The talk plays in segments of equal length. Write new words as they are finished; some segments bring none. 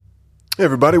Hey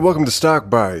everybody, welcome to Stock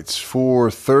Bites for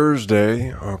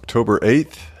Thursday, October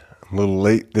 8th. I'm a little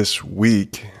late this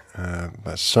week.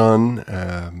 My son,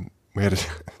 we had to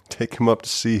take him up to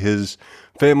see his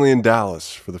family in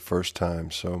Dallas for the first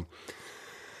time. So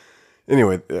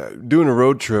anyway, doing a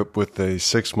road trip with a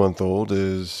 6-month-old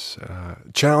is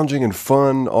challenging and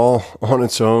fun all on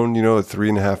its own. You know, a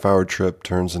 3.5-hour trip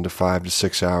turns into 5 to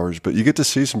 6 hours, but you get to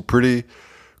see some pretty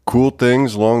cool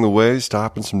things along the way,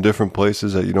 stop in some different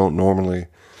places that you don't normally,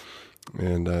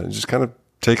 and just kind of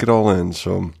take it all in.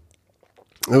 So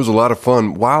it was a lot of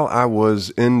fun. While I was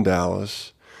in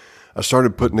Dallas, I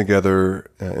started putting together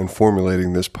and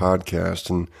formulating this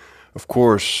podcast, and of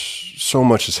course, so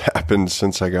much has happened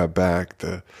since I got back.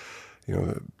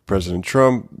 President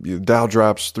Trump, Dow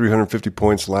drops 350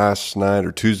 points last night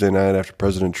or Tuesday night after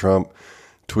President Trump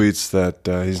tweets that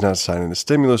he's not signing the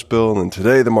stimulus bill, and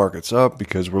today the market's up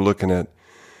because we're looking at,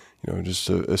 just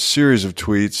a series of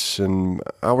tweets, and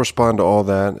I'll respond to all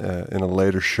that in a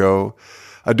later show.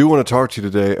 I do want to talk to you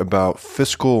today about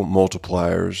fiscal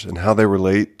multipliers and how they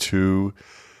relate to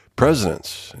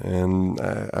presidents, and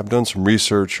I've done some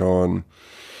research on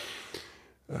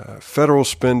federal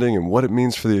spending and what it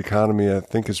means for the economy. I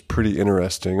think is pretty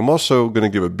interesting. I'm also going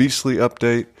to give a Beastly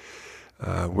update.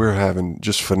 We're having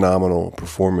just phenomenal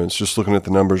performance. Just looking at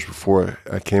the numbers before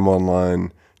I came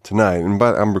online tonight, and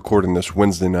I'm recording this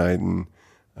Wednesday night, and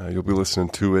you'll be listening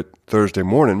to it Thursday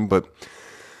morning. But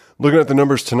looking at the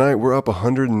numbers tonight, we're up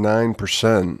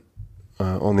 109%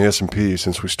 on the S&P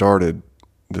since we started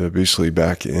the Beastly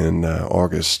back in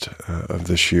August of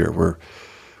this year. We're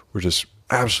just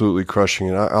absolutely crushing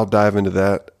it. I'll dive into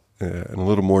that in a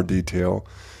little more detail.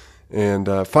 And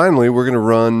finally, we're going to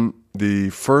run the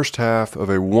first half of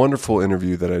a wonderful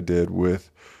interview that I did with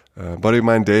a buddy of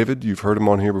mine, David. You've heard him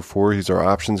on here before. He's our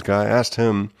options guy. I asked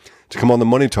him to come on the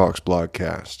Money Talks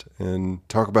blogcast and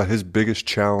talk about his biggest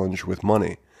challenge with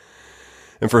money.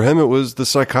 And for him, it was the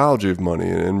psychology of money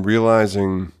and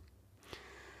realizing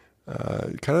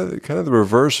kind of the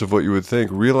reverse of what you would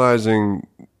think, realizing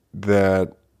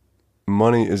that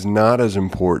money is not as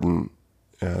important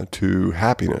to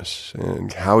happiness,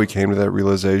 and how he came to that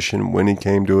realization, when he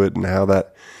came to it, and how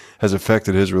that has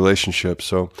affected his relationship.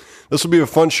 So this will be a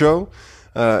fun show.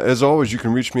 As always, you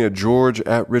can reach me at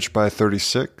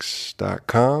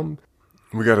george@richby36.com.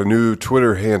 We got a new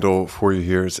Twitter handle for you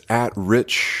here. It's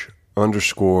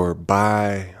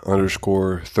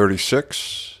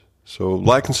 @rich_by_36. So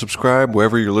like and subscribe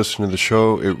wherever you're listening to the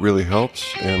show. It really helps.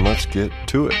 And let's get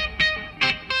to it.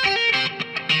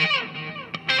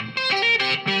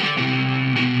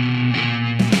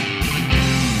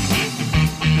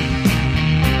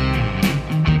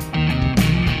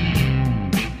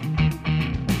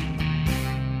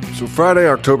 So Friday,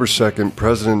 October 2nd,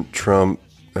 President Trump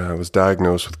was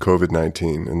diagnosed with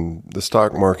COVID-19, and the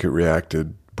stock market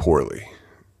reacted poorly.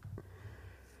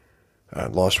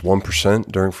 Lost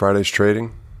 1% during Friday's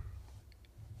trading.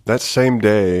 That same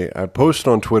day, I posted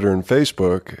on Twitter and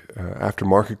Facebook after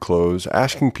market close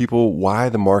asking people why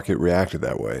the market reacted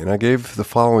that way, and I gave the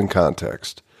following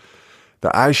context. The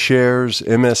iShares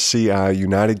MSCI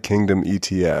United Kingdom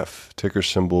ETF, ticker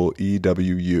symbol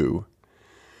EWU,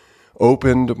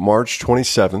 opened March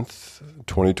 27th,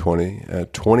 2020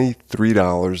 at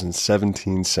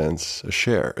 $23.17 a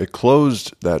share. It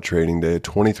closed that trading day at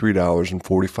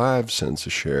 $23.45 a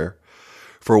share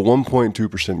for a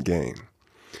 1.2% gain.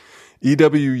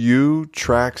 EWU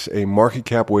tracks a market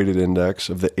cap weighted index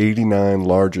of the 89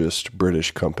 largest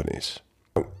British companies.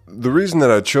 The reason that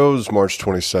I chose March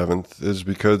 27th is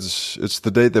because it's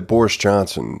the date that Boris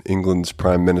Johnson, England's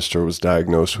Prime Minister, was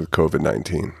diagnosed with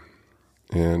COVID-19.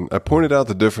 And I pointed out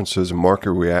the differences in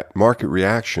market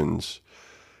reactions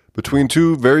between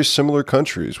two very similar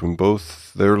countries when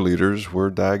both their leaders were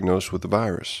diagnosed with the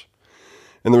virus.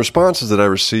 And the responses that I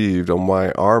received on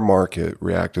why our market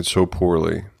reacted so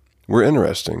poorly were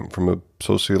interesting from a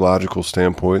sociological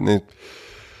standpoint, and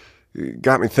it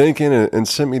got me thinking and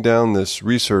sent me down this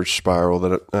research spiral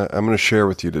that I'm going to share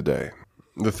with you today.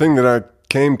 The thing that I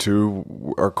came to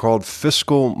are called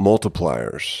fiscal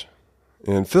multipliers.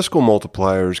 And fiscal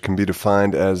multipliers can be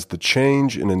defined as the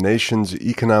change in a nation's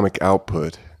economic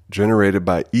output generated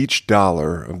by each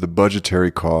dollar of the budgetary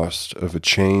cost of a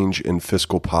change in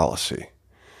fiscal policy.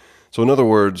 So in other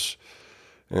words,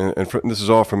 and this is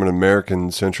all from an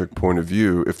American-centric point of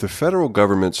view, if the federal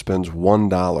government spends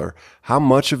 $1, how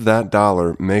much of that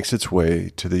dollar makes its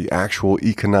way to the actual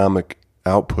economic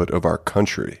output of our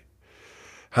country?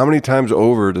 How many times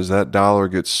over does that dollar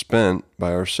get spent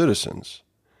by our citizens?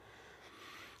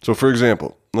 So, for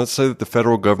example, let's say that the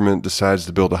federal government decides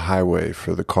to build a highway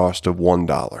for the cost of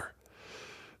 $1.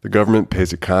 The government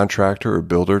pays a contractor or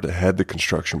builder to head the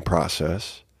construction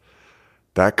process.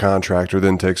 That contractor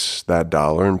then takes that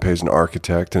dollar and pays an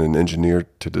architect and an engineer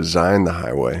to design the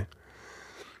highway.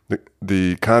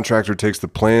 The contractor takes the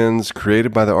plans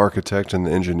created by the architect and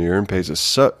the engineer and pays a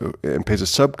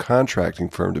subcontracting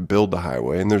firm to build the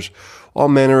highway. And there's all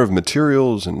manner of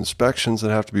materials and inspections that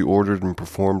have to be ordered and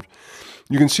performed.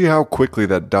 You can see how quickly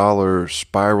that dollar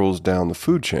spirals down the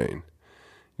food chain.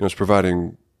 It's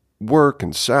providing work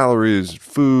and salaries,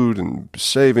 food and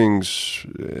savings,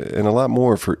 and a lot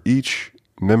more for each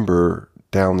member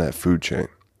down that food chain.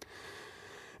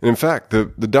 And in fact, the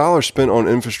dollar spent on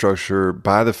infrastructure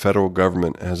by the federal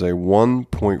government has a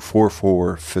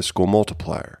 1.44 fiscal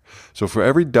multiplier. So for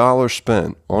every dollar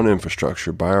spent on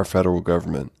infrastructure by our federal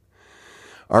government,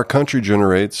 our country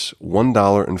generates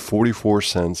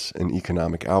 $1.44 in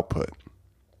economic output.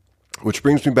 Which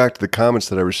brings me back to the comments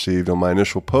that I received on my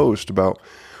initial post about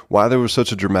why there was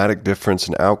such a dramatic difference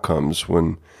in outcomes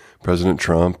when President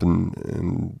Trump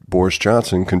and Boris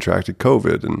Johnson contracted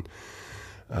COVID. And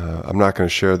I'm not going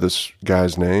to share this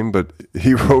guy's name, but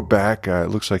he wrote back, it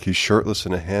looks like he's shirtless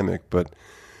in a hammock, but,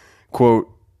 quote,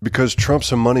 because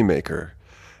Trump's a moneymaker.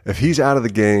 If he's out of the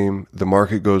game, the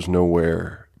market goes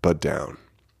nowhere but down.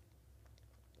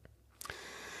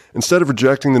 Instead of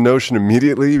rejecting the notion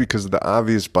immediately because of the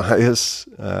obvious bias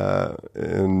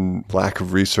and lack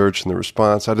of research in the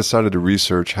response, I decided to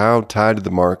research how tied to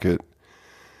the market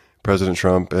President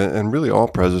Trump and really all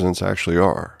presidents actually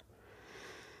are.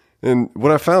 And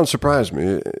what I found surprised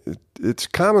me. It's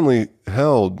commonly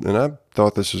held, and I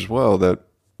thought this as well, that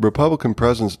Republican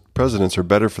presidents are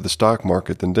better for the stock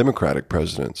market than Democratic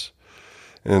presidents.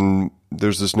 And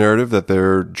there's this narrative that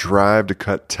their drive to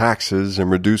cut taxes and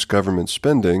reduce government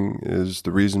spending is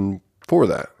the reason for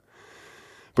that.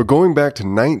 But going back to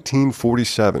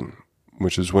 1947,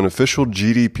 which is when official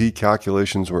GDP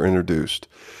calculations were introduced,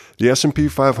 the S&P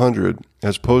 500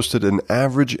 has posted an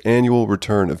average annual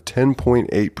return of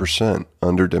 10.8%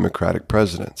 under Democratic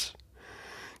presidents,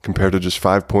 compared to just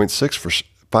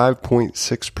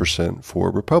 5.6%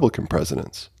 for Republican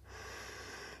presidents.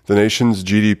 The nation's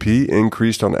GDP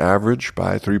increased on average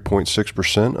by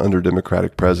 3.6% under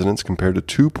Democratic presidents compared to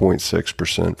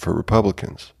 2.6% for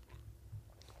Republicans.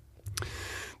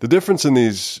 The difference in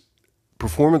these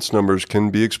performance numbers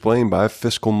can be explained by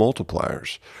fiscal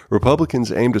multipliers.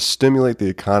 Republicans aim to stimulate the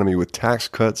economy with tax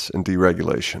cuts and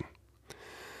deregulation.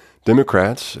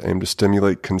 Democrats aim to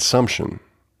stimulate consumption,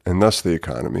 and thus the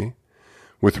economy,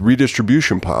 with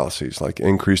redistribution policies like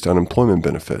increased unemployment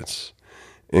benefits,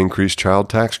 increased child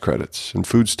tax credits, and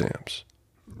food stamps.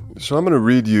 So I'm going to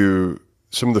read you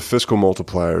some of the fiscal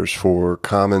multipliers for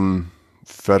common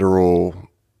federal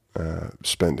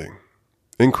spending.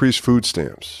 Increased food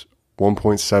stamps,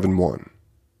 1.71.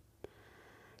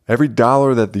 Every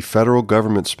dollar that the federal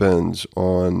government spends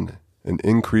on an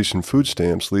increase in food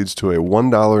stamps leads to a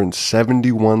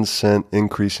 $1.71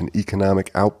 increase in economic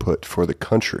output for the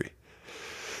country.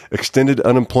 Extended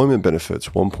unemployment benefits,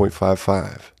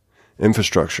 1.55.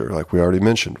 Infrastructure, like we already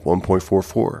mentioned,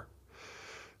 1.44.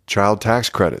 Child tax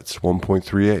credits,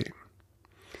 1.38.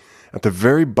 At the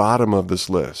very bottom of this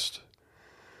list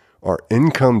are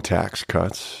income tax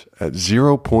cuts at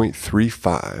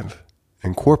 0.35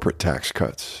 and corporate tax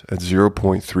cuts at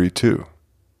 0.32.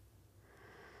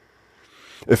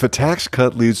 If a tax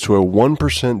cut leads to a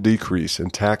 1% decrease in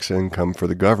tax income for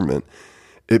the government,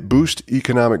 it boosts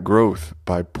economic growth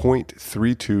by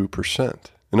 0.32%.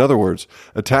 In other words,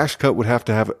 a tax cut would have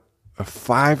to have it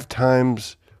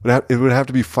would have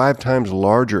to be 5 times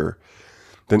larger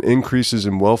than increases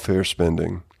in welfare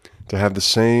spending to have the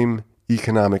same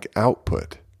economic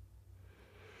output.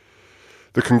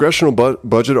 The Congressional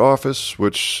Budget Office,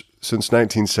 which since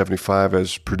 1975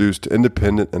 has produced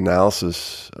independent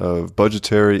analysis of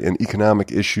budgetary and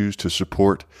economic issues to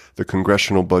support the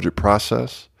congressional budget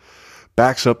process,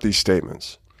 backs up these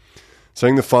statements,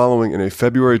 saying the following in a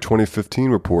February 2015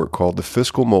 report called The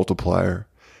Fiscal Multiplier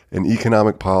and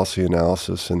Economic Policy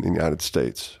Analysis in the United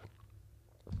States.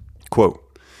 Quote,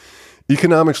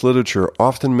 economics literature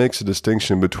often makes a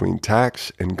distinction between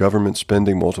tax and government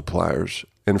spending multipliers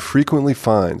and frequently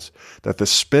finds that the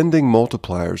spending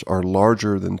multipliers are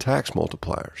larger than tax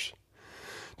multipliers.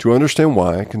 To understand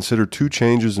why, consider 2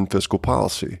 changes in fiscal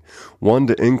policy, one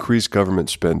to increase government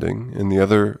spending and the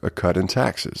other a cut in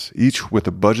taxes, each with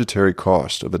a budgetary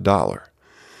cost of $1.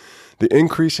 The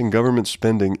increase in government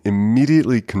spending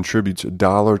immediately contributes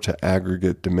 $1 to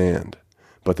aggregate demand,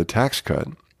 but the tax cut,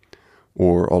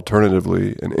 or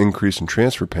alternatively an increase in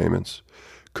transfer payments,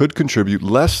 could contribute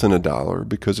less than $1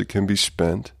 because it can be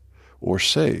spent or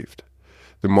saved.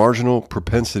 The marginal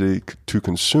propensity to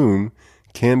consume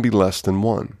can be less than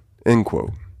 1, end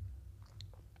quote.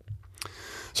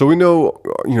 So we know,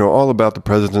 all about the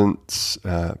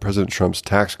President Trump's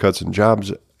Tax Cuts and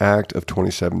Jobs Act of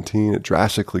 2017. It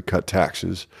drastically cut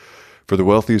taxes for the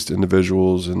wealthiest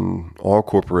individuals and all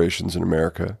corporations in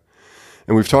America.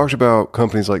 And we've talked about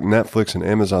companies like Netflix and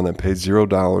Amazon that paid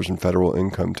 $0 in federal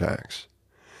income tax.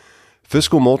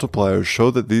 Fiscal multipliers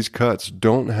show that these cuts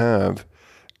don't have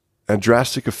a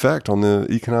drastic effect on the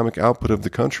economic output of the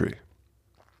country.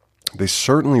 They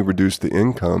certainly reduce the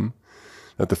income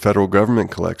that the federal government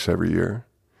collects every year.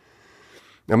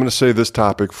 I'm going to save this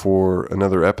topic for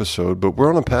another episode, but we're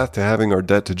on a path to having our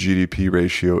debt to GDP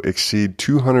ratio exceed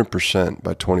 200%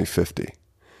 by 2050.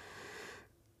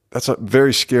 That's a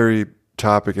very scary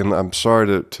topic, and I'm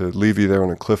sorry to leave you there on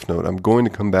a cliff note. I'm going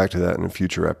to come back to that in a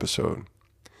future episode.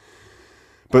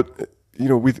 But,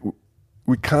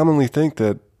 we commonly think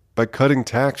that by cutting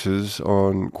taxes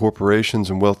on corporations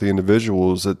and wealthy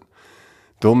individuals that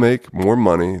they'll make more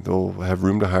money, they'll have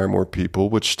room to hire more people,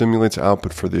 which stimulates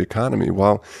output for the economy.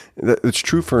 While it's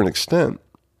true for an extent,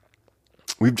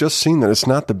 we've just seen that it's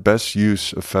not the best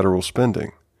use of federal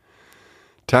spending.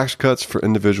 Tax cuts for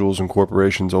individuals and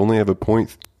corporations only have a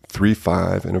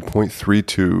 0.35 and a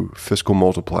 0.32 fiscal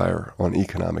multiplier on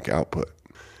economic output.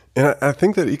 And I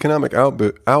think that economic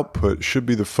output should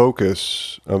be the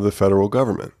focus of the federal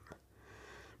government.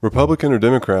 Republican or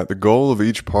Democrat, the goal of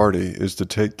each party is to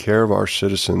take care of our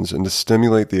citizens and to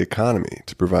stimulate the economy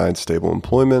to provide stable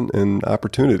employment and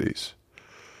opportunities.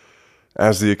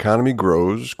 As the economy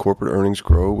grows, corporate earnings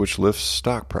grow, which lifts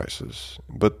stock prices.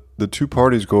 But the two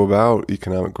parties go about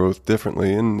economic growth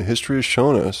differently, and history has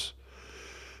shown us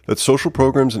that social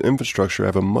programs and infrastructure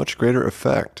have a much greater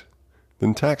effect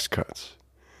than tax cuts.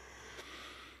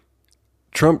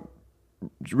 Trump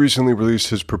recently released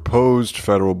his proposed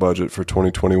federal budget for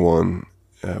 2021,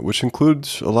 which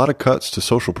includes a lot of cuts to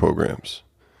social programs.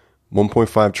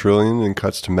 $1.5 trillion in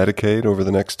cuts to Medicaid over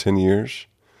the next 10 years.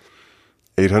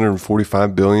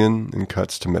 $845 billion in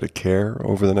cuts to Medicare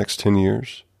over the next 10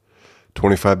 years.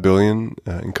 $25 billion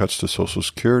in cuts to Social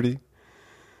Security.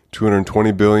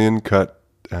 $220 billion cut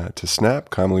to SNAP,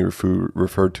 commonly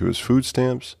referred to as food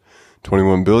stamps.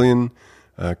 $21 billion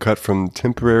cut from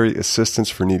temporary assistance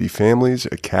for needy families,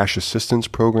 a cash assistance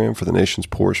program for the nation's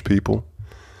poorest people,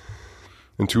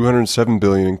 and $207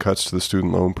 billion in cuts to the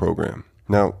student loan program.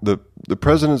 Now, the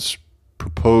president's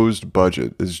proposed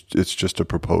budget it's just a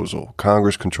proposal.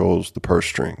 Congress controls the purse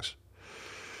strings.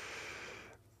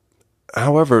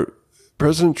 However,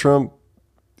 President Trump,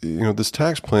 this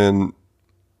tax plan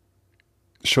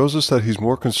shows us that he's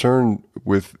more concerned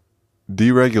with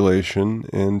deregulation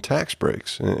and tax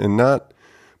breaks and not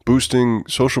boosting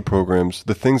social programs,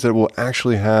 the things that will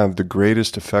actually have the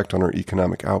greatest effect on our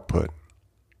economic output.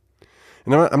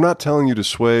 And I'm not telling you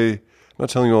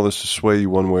all this to sway you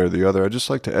one way or the other. I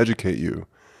just like to educate you.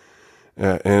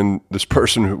 And this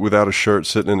person without a shirt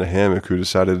sitting in a hammock who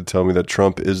decided to tell me that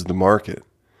Trump is the market.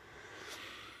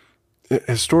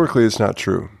 Historically, it's not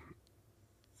true.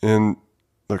 And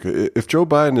look, if Joe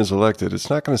Biden is elected, it's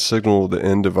not going to signal the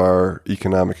end of our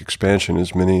economic expansion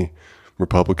as many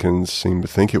Republicans seem to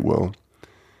think it will.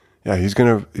 Yeah, he's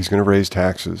gonna raise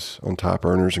taxes on top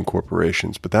earners and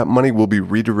corporations, but that money will be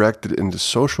redirected into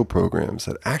social programs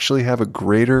that actually have a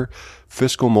greater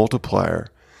fiscal multiplier.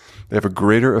 They have a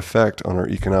greater effect on our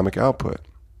economic output.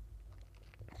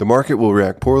 The market will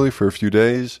react poorly for a few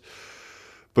days,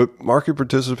 but market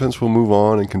participants will move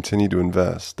on and continue to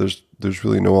invest. There's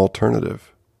really no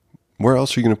alternative. Where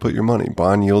else are you going to put your money?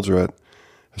 Bond yields are at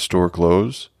historic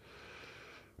lows.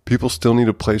 People still need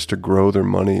a place to grow their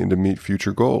money and to meet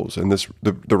future goals. And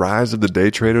the rise of the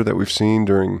day trader that we've seen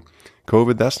during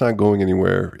COVID, that's not going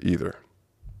anywhere either.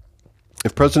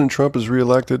 If President Trump is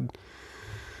reelected,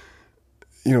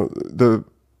 the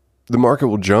market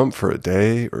will jump for a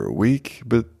day or a week,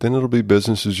 but then it'll be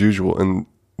business as usual. And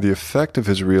the effect of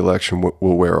his reelection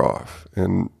will wear off.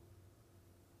 And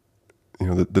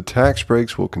the tax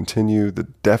breaks will continue. The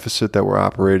deficit that we're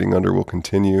operating under will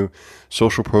continue.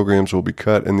 Social programs will be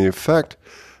cut. And the effect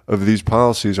of these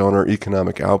policies on our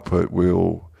economic output it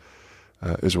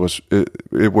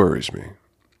worries me.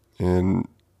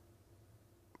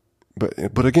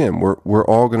 But again, we're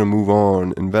all going to move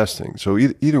on investing. So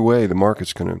either way, the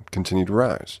market's going to continue to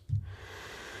rise.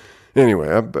 Anyway,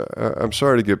 I'm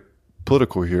sorry to get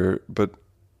political here, but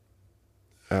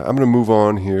I'm going to move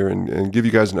on here and give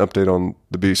you guys an update on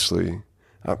the Beastly,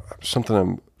 something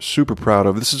I'm super proud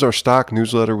of. This is our stock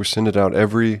newsletter. We send it out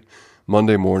every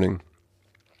Monday morning.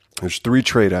 There's 3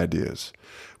 trade ideas.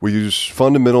 We use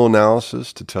fundamental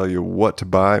analysis to tell you what to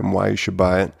buy and why you should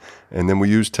buy it. And then we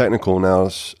use technical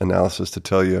analysis to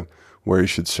tell you where you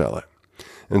should sell it.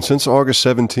 And since August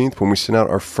 17th, when we sent out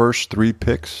our first 3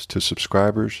 picks to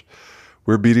subscribers,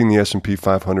 we're beating the S&P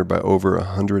 500 by over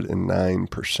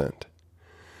 109%.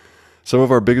 Some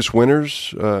of our biggest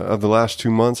winners of the last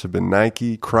 2 months have been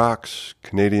Nike, Crocs,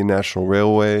 Canadian National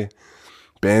Railway,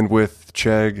 Bandwidth,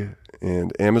 Chegg,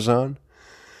 and Amazon.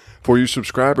 For you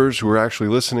subscribers who are actually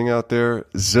listening out there,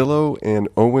 Zillow and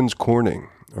Owens Corning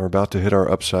are about to hit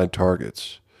our upside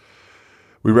targets.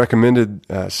 We recommended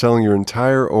selling your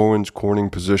entire Owens Corning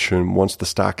position once the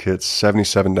stock hits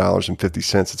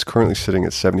 $77.50. It's currently sitting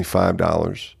at $75.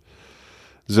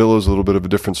 Zillow is a little bit of a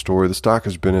different story. The stock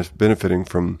has been benefiting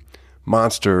from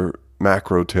monster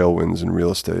macro tailwinds in real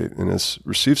estate and has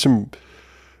received some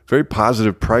very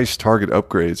positive price target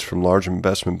upgrades from large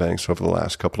investment banks over the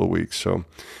last couple of weeks. So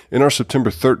in our September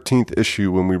 13th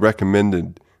issue, when we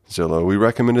recommended Zillow, we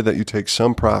recommended that you take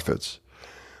some profits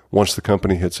once the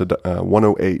company hits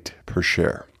 108 per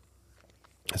share.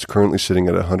 It's currently sitting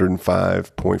at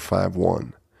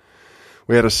 105.51.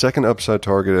 We had a second upside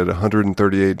target at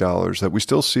 $138 that we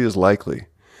still see as likely,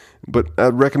 but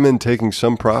I'd recommend taking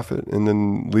some profit and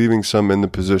then leaving some in the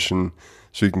position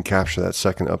so you can capture that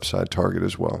second upside target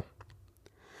as well.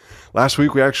 Last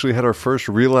week, we actually had our first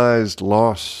realized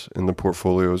loss in the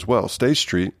portfolio as well. State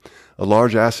Street, a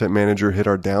large asset manager, hit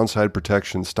our downside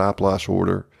protection stop loss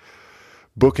order,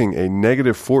 booking a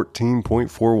negative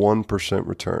 14.41%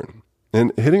 return.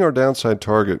 And hitting our downside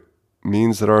target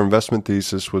means that our investment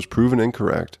thesis was proven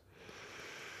incorrect.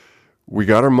 We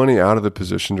got our money out of the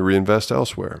position to reinvest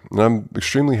elsewhere. And I'm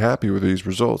extremely happy with these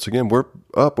results. Again, we're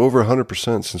up over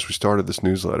 100% since we started this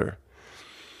newsletter.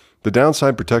 The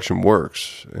downside protection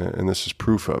works, and this is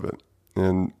proof of it.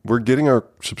 And we're getting our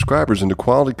subscribers into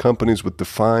quality companies with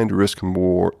defined risk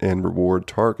and reward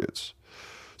targets.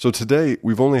 So today,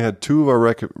 we've only had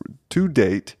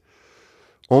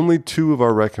only 2 of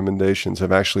our recommendations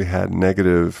have actually had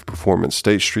negative performance.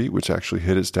 State Street, which actually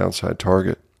hit its downside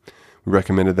target. We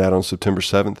recommended that on September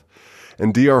 7th.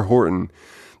 And D.R. Horton,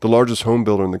 the largest home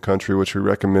builder in the country, which we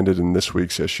recommended in this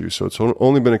week's issue. So it's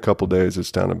only been a couple days.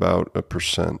 It's down about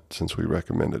 1% since we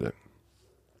recommended it.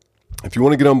 If you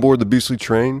want to get on board the Beasley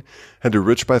train, head to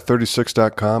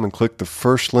richby36.com and click the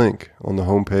first link on the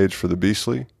homepage for the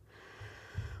Beasley.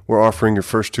 We're offering your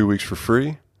first 2 weeks for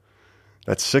free.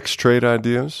 That's 6 trade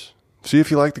ideas. See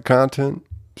if you like the content.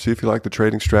 See if you like the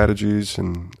trading strategies.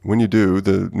 And when you do,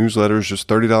 the newsletter is just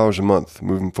 $30 a month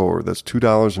moving forward. That's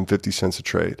 $2.50 a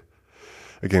trade.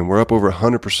 Again, we're up over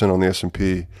 100% on the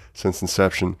S&P since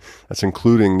inception. That's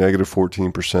including negative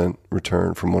 14%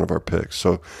 return from one of our picks.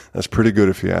 So that's pretty good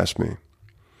if you ask me.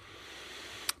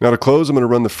 Now to close, I'm going to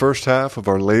run the first half of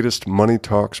our latest Money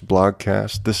Talks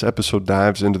blogcast. This episode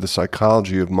dives into the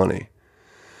psychology of money.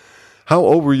 How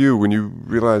old were you when you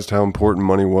realized how important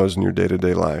money was in your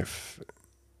day-to-day life?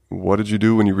 What did you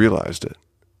do when you realized it?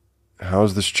 How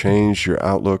has this changed your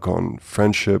outlook on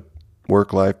friendship,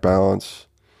 work-life balance?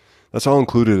 That's all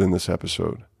included in this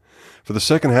episode. For the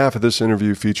second half of this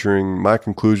interview featuring my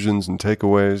conclusions and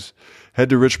takeaways, head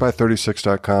to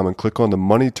richby36.com and click on the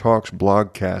Money Talks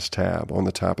blogcast tab on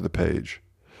the top of the page.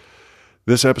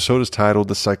 This episode is titled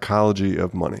The Psychology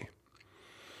of Money.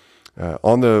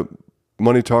 On the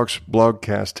Money Talks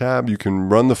blogcast tab, you can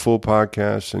run the full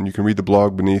podcast and you can read the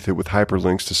blog beneath it with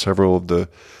hyperlinks to several of the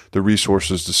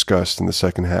resources discussed in the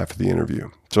second half of the interview.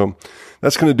 So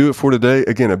that's going to do it for today.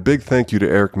 Again, a big thank you to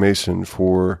Eric Mason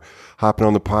for hopping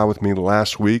on the pod with me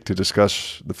last week to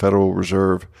discuss the Federal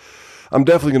Reserve. I'm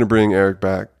definitely going to bring Eric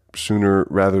back sooner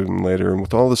rather than later. And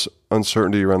with all this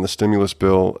uncertainty around the stimulus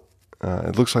bill,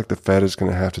 it looks like the Fed is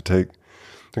going to have to they're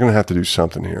going to have to do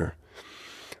something here.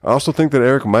 I also think that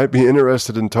Eric might be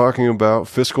interested in talking about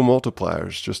fiscal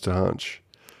multipliers, just a hunch.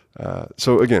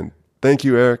 So again, thank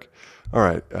you, Eric. All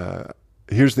right,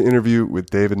 here's the interview with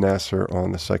David Nasser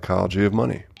on the psychology of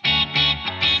money.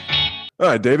 All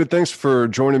right, David, thanks for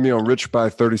joining me on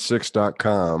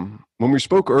richby36.com. When we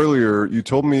spoke earlier, you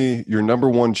told me your number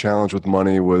one challenge with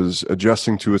money was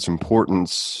adjusting to its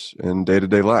importance in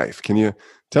day-to-day life. Can you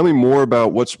tell me more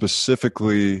about what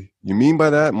specifically you mean by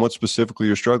that and what specifically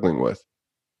you're struggling with?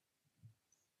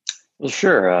 Well,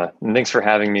 sure. And thanks for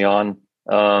having me on.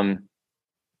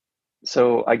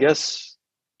 So I guess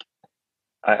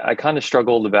I kind of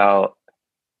struggled about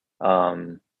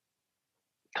kind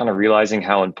of realizing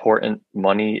how important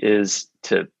money is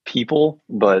to people,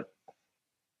 but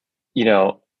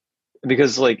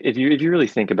because like if you really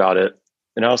think about it,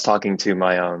 and I was talking to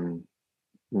my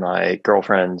my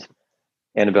girlfriend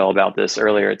Annabelle about this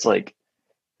earlier, it's like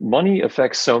money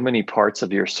affects so many parts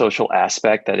of your social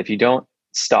aspect that if you don't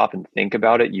stop and think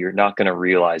about it, you're not going to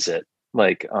realize it.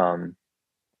 Like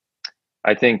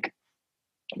I think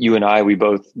you and I, we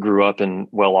both grew up in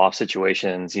well-off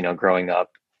situations, growing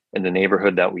up in the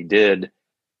neighborhood that we did.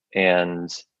 And,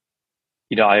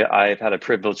 I've had a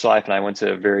privileged life, and I went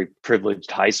to a very privileged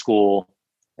high school.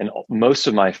 And most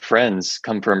of my friends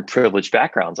come from privileged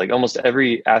backgrounds. Like almost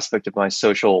every aspect of my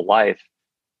social life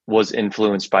was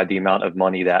influenced by the amount of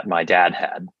money that my dad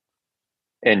had.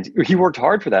 And he worked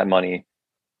hard for that money.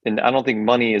 And I don't think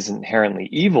money is inherently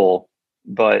evil,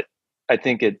 but I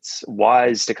think it's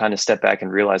wise to kind of step back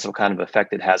and realize what kind of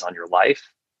effect it has on your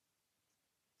life,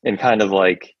 and kind of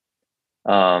like,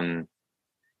 um,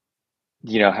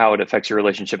 how it affects your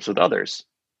relationships with others.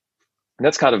 And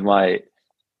that's kind of my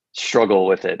struggle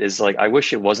with it, is like, I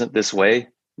wish it wasn't this way,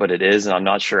 but it is, and I'm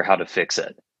not sure how to fix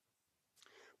it.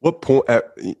 What point?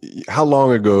 How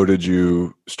long ago did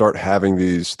you start having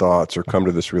these thoughts or come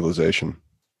to this realization?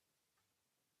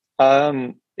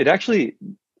 It actually,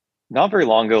 not very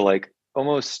long ago, like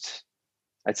almost,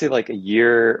 I'd say like a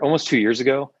year, almost 2 years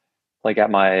ago, like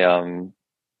at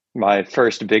my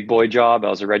first big boy job, I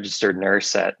was a registered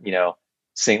nurse at,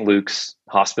 St. Luke's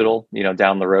Hospital,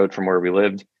 down the road from where we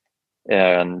lived.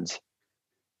 And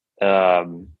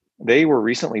they were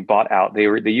recently bought out.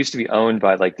 They used to be owned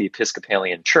by like the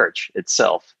Episcopalian Church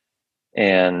itself.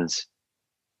 And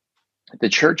the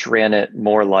church ran it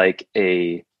more like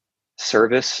a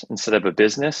service instead of a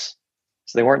business.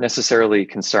 So they weren't necessarily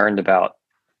concerned about,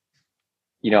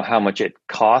 how much it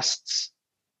costs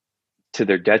to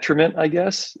their detriment, I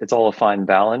guess. It's all a fine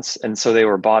balance. And so they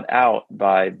were bought out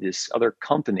by this other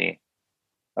company,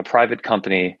 a private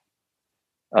company,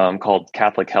 called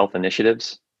Catholic Health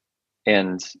Initiatives.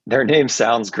 And their name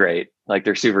sounds great, like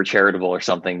they're super charitable or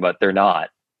something, but they're not.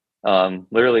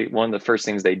 Literally, one of the first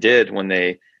things they did when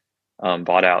they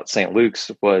bought out St. Luke's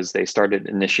was they started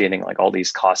initiating like all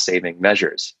these cost saving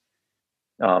measures.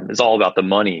 It's all about the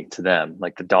money to them,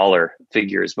 like the dollar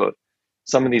figures. But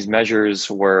some of these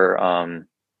measures were,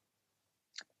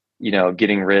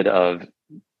 getting rid of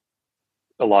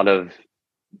a lot of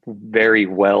very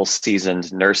well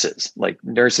seasoned nurses, like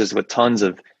nurses with tons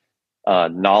of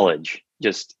knowledge,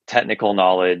 just technical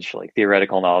knowledge, like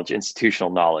theoretical knowledge,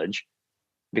 institutional knowledge,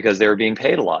 because they were being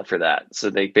paid a lot for that. So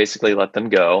they basically let them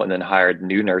go and then hired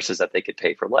new nurses that they could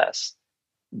pay for less.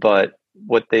 But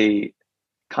what they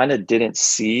kind of didn't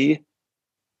see,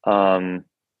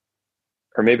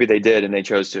 or maybe they did and they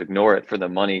chose to ignore it for the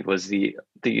money, was the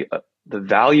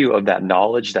value of that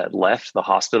knowledge that left the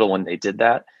hospital when they did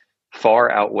that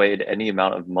far outweighed any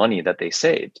amount of money that they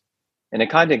saved. And it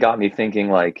kind of got me thinking,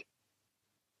 like,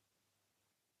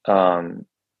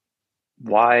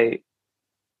 why?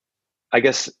 I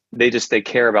guess they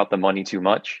care about the money too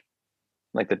much,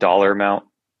 like the dollar amount.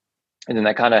 And then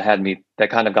that kind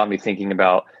of got me thinking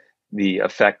about the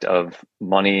effect of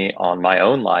money on my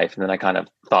own life. And then I kind of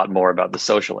thought more about the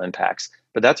social impacts.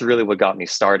 But that's really what got me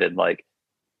started. Like,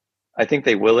 I think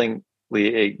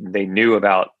they knew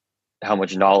about how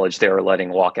much knowledge they were letting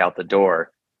walk out the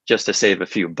door just to save a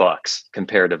few bucks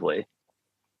comparatively.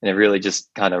 And it really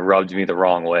just kind of rubbed me the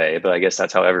wrong way. But I guess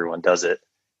that's how everyone does it.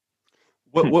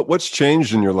 What's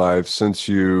changed in your life since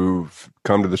you've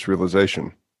come to this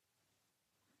realization?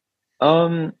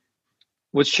 Um,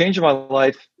 what's changed in my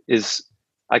life is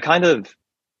I kind of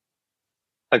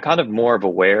I'm kind of more of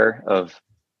aware of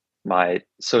my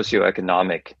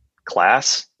socioeconomic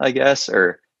class, I guess,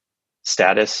 or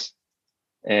status.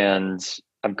 And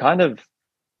I'm kind of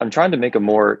I'm trying to make a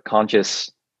more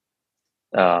conscious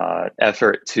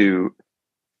effort to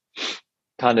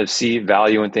kind of see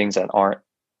value in things that aren't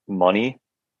money,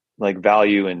 like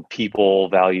value in people,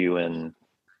 value in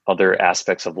other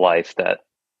aspects of life that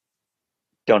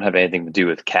don't have anything to do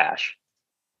with cash,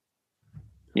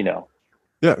 you know.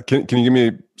 Yeah, can you give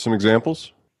me some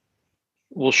examples?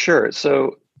 Well, sure.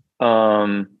 So,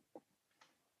 um,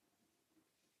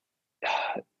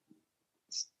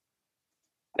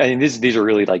 I mean, these are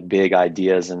really like big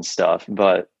ideas and stuff,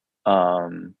 but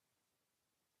um,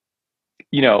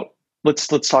 you know, let's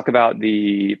talk about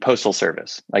the postal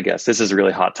service. I guess this is a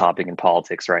really hot topic in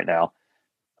politics right now.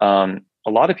 A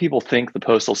lot of people think the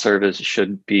postal service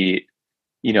should be,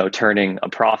 turning a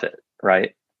profit,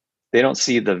 right? They don't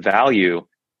see the value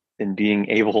in being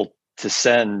able to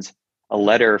send a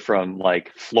letter from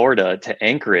like Florida to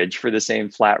Anchorage for the same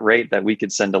flat rate that we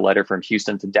could send a letter from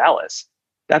Houston to Dallas.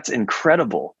 That's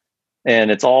incredible. And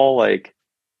it's all like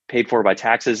paid for by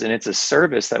taxes, and it's a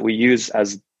service that we use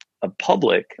as a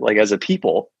public, like as a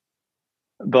people.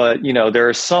 But, there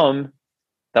are some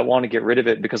that want to get rid of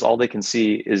it because all they can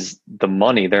see is the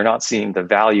money. They're not seeing the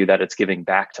value that it's giving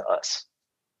back to us.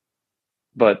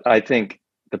 But I think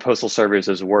the postal service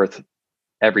is worth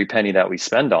every penny that we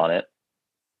spend on it,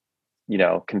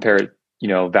 compared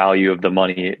value of the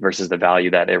money versus the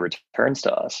value that it returns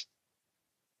to us.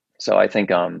 So I think,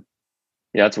 yeah,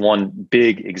 that's one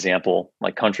big example,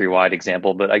 like countrywide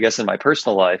example. But I guess in my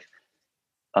personal life,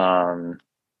 um,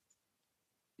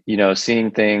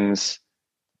 seeing things,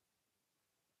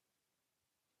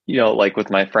 like with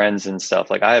my friends and stuff,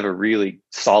 like I have a really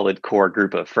solid core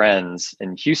group of friends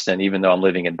in Houston, even though I'm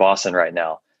living in Boston right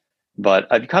now. But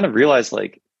I've kind of realized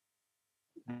like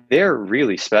they're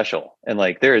really special. And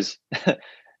like there's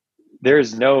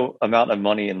no amount of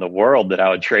money in the world that I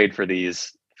would trade for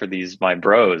these my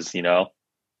bros,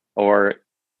 or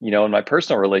in my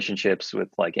personal relationships with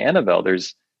like Annabelle,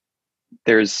 there's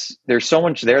so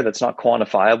much there that's not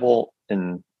quantifiable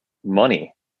in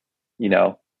money, you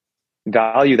know,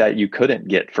 value that you couldn't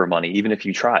get for money, even if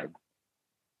you tried.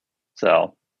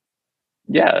 So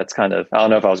yeah, it's kind of, I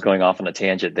don't know if I was going off on a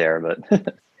tangent there, but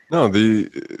No, the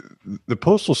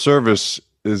postal service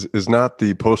is not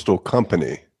the postal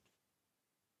company.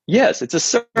 yes, it's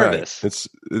a Right. service.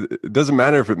 It doesn't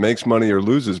matter if it makes money or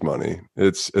loses money.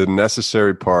 It's a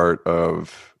necessary part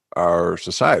of our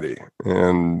society,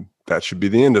 and that should be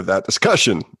the end of that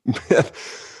discussion.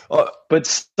 But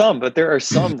there are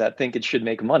some that think it should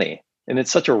make money, and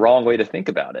it's such a wrong way to think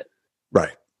about it.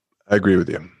 Right. I agree with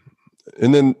you.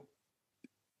 And then,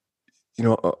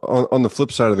 on the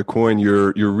flip side of the coin,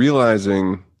 you're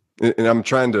realizing, and I'm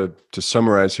trying to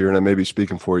summarize here, and I may be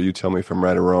speaking for you. Tell me if I'm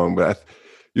right or wrong, but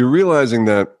you're realizing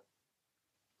that,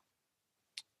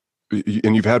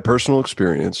 and you've had personal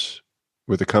experience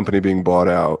with a company being bought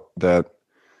out, that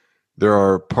there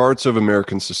are parts of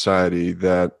American society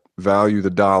that value the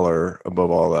dollar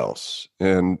above all else,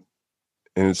 and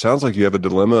it sounds like you have a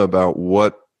dilemma about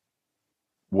what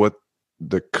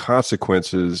the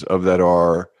consequences of that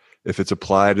are if it's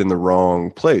applied in the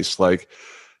wrong place. Like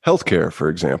healthcare, for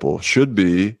example, should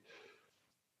be,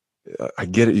 I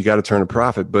get it, you got to turn a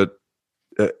profit, but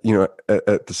at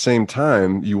the same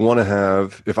time, you want to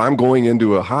have, if I'm going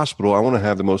into a hospital, I want to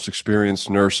have the most experienced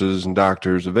nurses and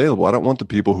doctors available. I don't want the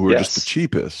people who are just the Yes.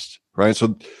 cheapest, right?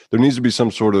 So there needs to be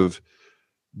some sort of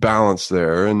balance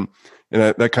there, and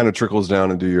that kind of trickles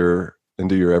down into your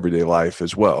everyday life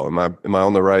as well. Am I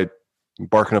on the right,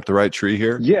 barking up the right tree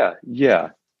here? Yeah. Yeah.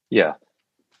 Yeah.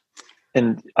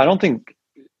 And I don't think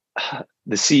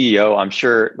the CEO, I'm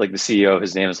sure like the CEO,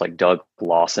 his name is like Doug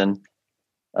Lawson,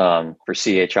 for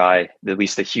CHI, at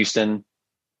least the Houston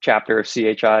chapter of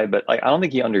CHI. But like, I don't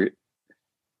think I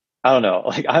don't know,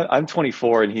 like I'm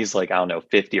 24 and he's like, I don't know,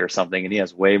 50 or something. And he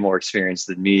has way more experience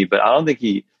than me, but I don't think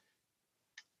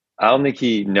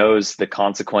he knows the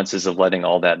consequences of letting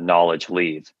all that knowledge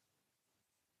leave.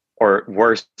 Or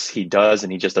worse, he does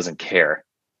and he just doesn't care.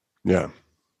 Yeah.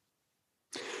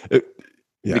 It,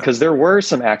 yeah. Because there were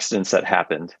some accidents that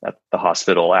happened at the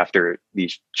hospital after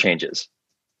these changes.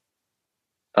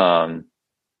 But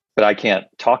I can't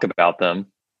talk about them.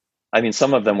 I mean,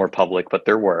 some of them were public, but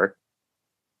there were.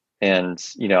 And,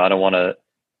 I don't want to,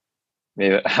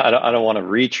 maybe I don't want to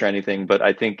reach or anything, but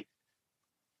I think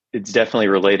it's definitely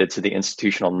related to the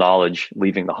institutional knowledge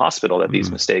leaving the hospital that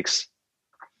these mistakes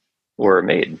were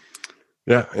made.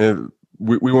 Yeah. And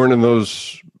we weren't in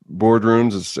those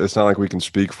boardrooms. It's not like we can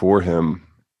speak for him.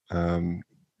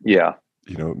 Yeah.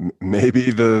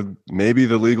 Maybe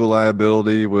the legal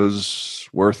liability was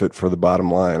worth it for the bottom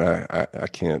line. I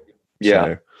can't Yeah.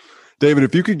 say. David,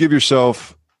 if you could give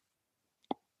yourself,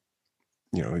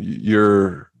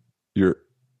 your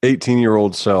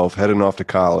 18-year-old self heading off to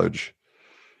college,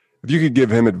 if you could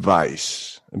give him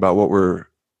advice about what we're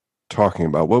talking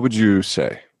about, what would you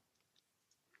say?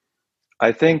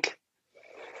 I think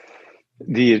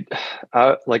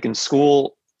like in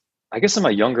school, I guess in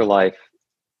my younger life,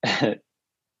 it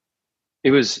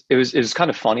was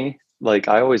kind of funny. Like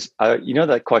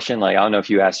that question, like, I don't know if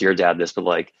you asked your dad this, but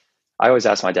like, I always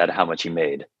asked my dad how much he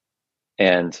made,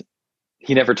 and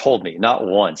he never told me, not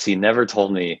once. He never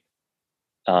told me,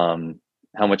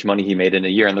 how much money he made in a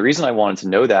year. And the reason I wanted to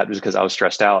know that was because I was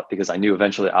stressed out, because I knew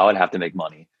eventually I would have to make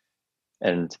money,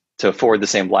 and to afford the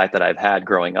same life that I've had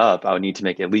growing up, I would need to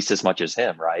make at least as much as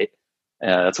him. Right.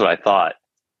 That's what I thought.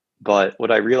 But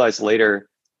what I realized later,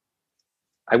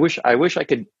 I wish I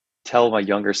could tell my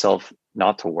younger self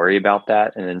not to worry about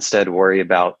that, and instead worry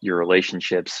about your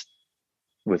relationships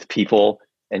with people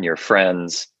and your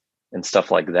friends and stuff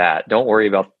like that. Don't worry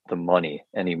about the money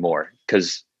anymore,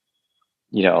 because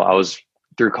I was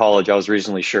through college, I was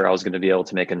reasonably sure I was going to be able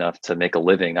to make enough to make a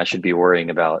living. I should be worrying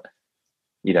about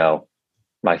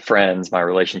my friends, my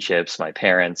relationships, my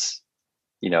parents,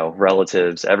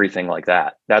 relatives, everything like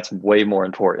that. That's way more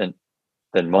important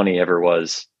than money ever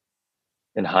was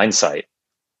in hindsight,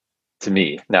 to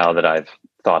me, now that I've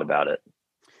thought about it.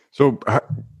 So,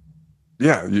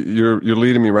 yeah, you're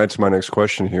leading me right to my next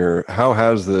question here. How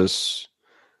has this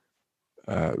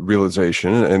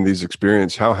realization and these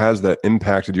experience, how has that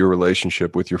impacted your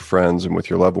relationship with your friends and with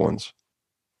your loved ones?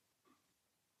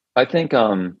 I think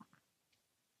I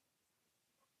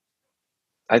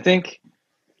think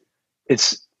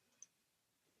it's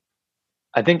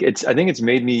I think it's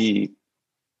made me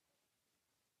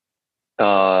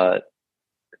uh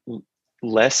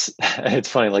less it's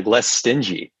funny, like less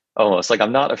stingy almost. Like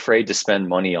I'm not afraid to spend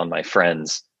money on my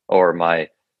friends or my,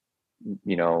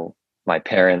 you know, my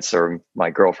parents or my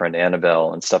girlfriend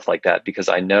Annabelle and stuff like that, because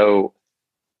I know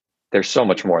they're so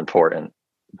much more important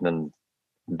than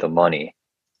the money.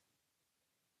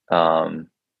 Um,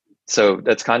 so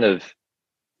that's kind of,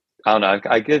 I don't know.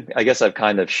 I guess I've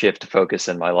kind of shift focus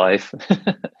in my life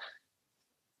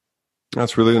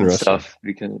That's really and interesting. stuff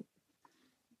because,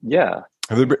 yeah.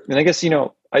 Have there been, And I guess,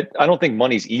 I don't think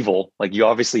money's evil. Like you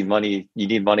obviously you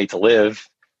need money to live.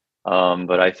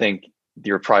 But I think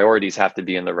your priorities have to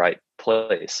be in the right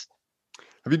place.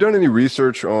 have you done any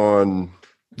research on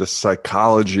the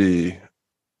psychology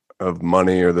of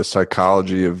money or the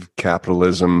psychology of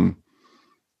capitalism?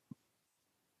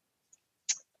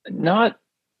 Not,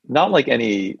 not like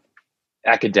any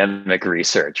academic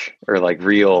research or like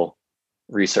real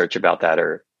research about that,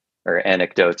 or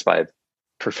anecdotes by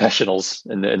professionals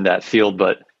in that field.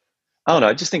 But I don't know.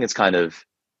 I just think it's kind of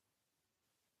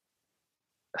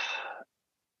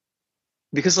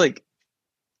because like,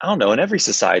 I don't know, in every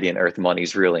society on earth, money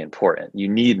is really important. You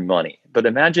need money. But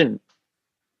imagine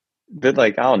that,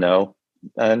 like, I don't know.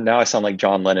 Now I sound like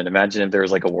John Lennon. Imagine if there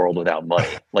was like a world without money.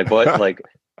 Like what? There'd Like,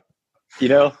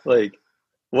 like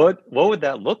what would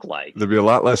that look like? be a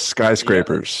lot less Yeah,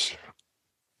 skyscrapers.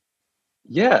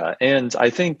 yeah. And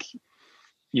I think,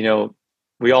 you know,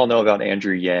 we all know about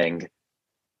Andrew Yang,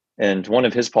 and one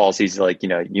of his policies is like,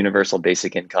 universal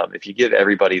basic income. If you give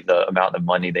everybody the amount of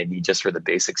money they need just for the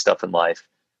basic stuff in life,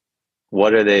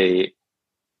 what are they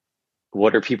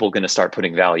what are people going to start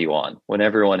putting value on when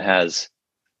everyone has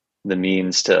the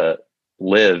means to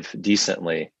live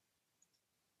decently?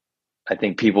 I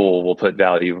think people will put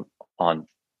value on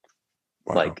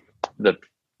Wow. like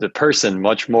the person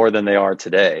much more than they are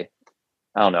today.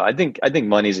 I don't know. I think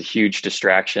money is a huge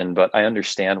distraction, but I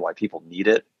understand why people need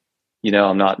it.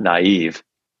 I'm not naive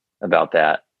about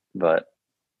that, but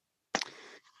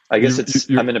I guess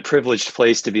You're, I'm in a privileged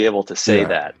place to be able to say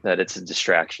yeah, that it's a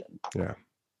distraction. yeah.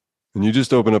 And you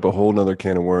just open up a whole nother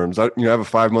can of worms. I have a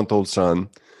 5-month-old son,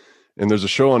 and there's a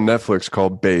show on Netflix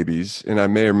called Babies, and I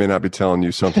may or may not be telling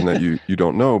you something that you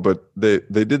don't know, but they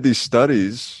did these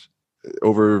studies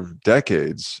over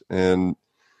decades, and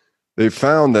they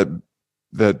found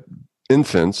that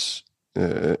infants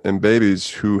and babies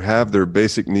who have their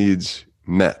basic needs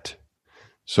met,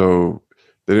 so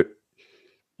they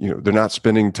they're not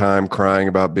spending time crying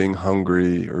about being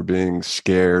hungry or being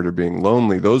scared or being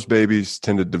lonely. Those babies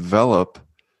tend to develop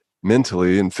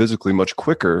mentally and physically much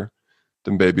quicker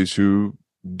than babies who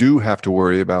do have to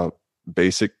worry about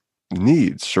basic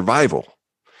needs, survival.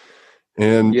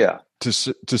 And Yeah. to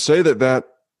say that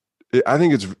I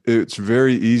think it's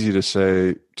very easy to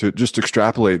say, to just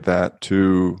extrapolate that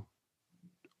to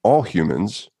all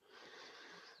humans.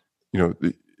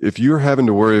 If you're having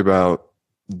to worry about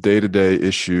day-to-day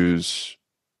issues,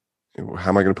 how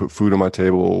am I going to put food on my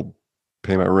table,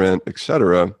 pay my rent,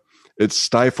 etc., it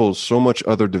stifles so much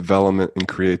other development and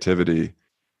creativity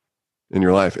in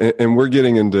your life. And we're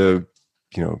getting into,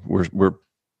 we're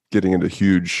getting into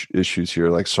huge issues here,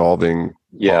 like solving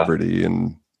Yeah. poverty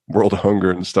and world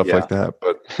hunger and stuff like Yeah. that.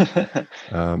 But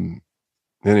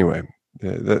anyway,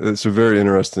 that's a very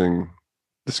interesting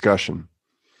discussion.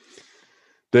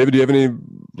 David, do you have any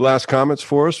last comments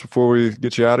for us before we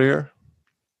get you out of here?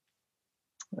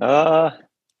 uh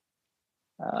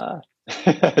Uh,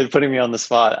 putting me on the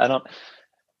spot. I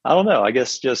don't know. I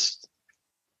guess just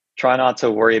try not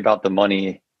to worry about the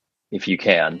money if you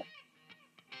can.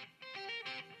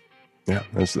 Yeah,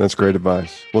 that's great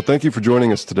advice. Well, thank you for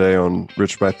joining us today on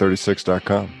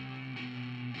richby36.com.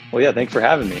 Well, yeah, thanks for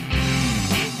having me.